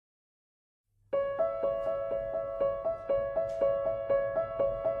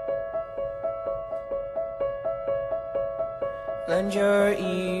Lend your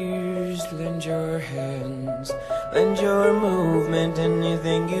ears, lend your hands, lend your movement,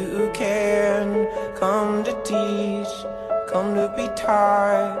 anything you can. Come to teach, come to be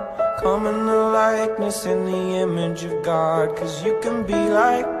taught, come in the likeness and the image of God. 'Cause you can be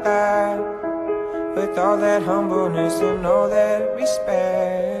like that, with all that humbleness and all that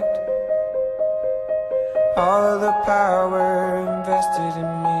respect. All of the power invested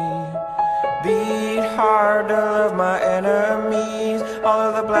in me. Beat hard to love my enemies. All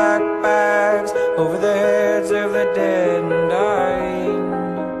of the black bags over the heads of the dead and dying.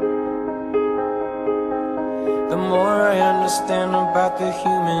 The more I understand about the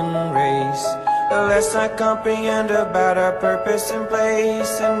human race, the less I comprehend about our purpose and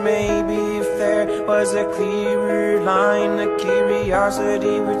place. And maybe if there was a clearer line, the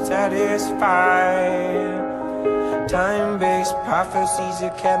curiosity would satisfy. Time-based prophecies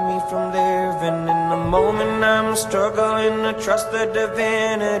that kept me from living in the moment. I'm struggling to trust the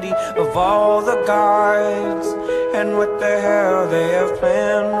divinity of all the gods and what the hell they have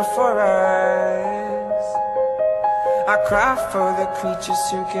planned for us. I cry for the creatures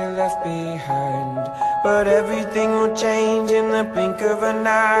who get left behind, but everything will change in the blink of an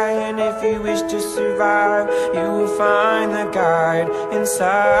eye. And if you wish to survive, you will find the guide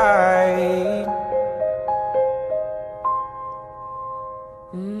inside.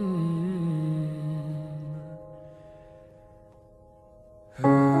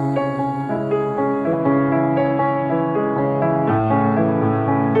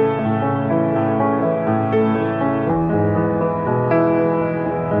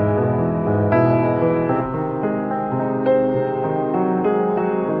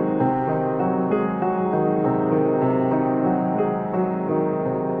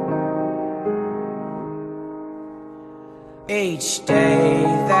 Each day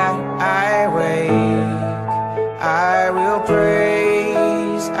that I wake, I will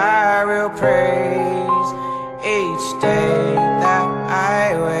praise, I will praise. Each day that I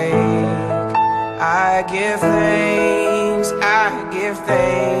wake, I give thanks, I give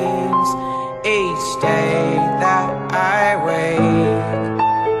thanks. Each day that I wake,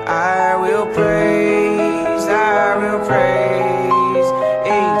 I will praise, I will praise.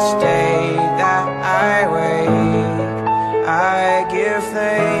 Each day that I wake, I give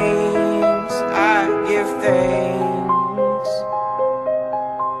thanks, I give thanks.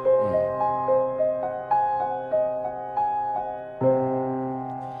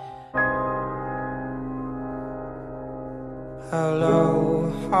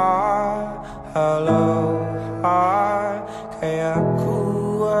 Aloha, aloha, kea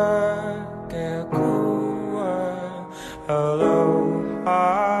kua, kea kua. Aloha,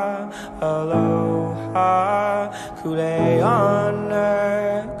 aloha, kuleana,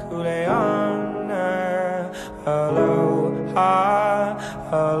 kuleana. Aloha,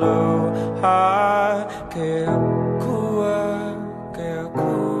 aloha, kea kua, kea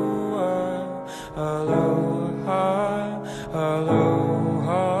kua. Aloha,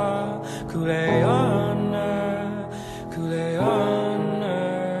 aloha, kuleana.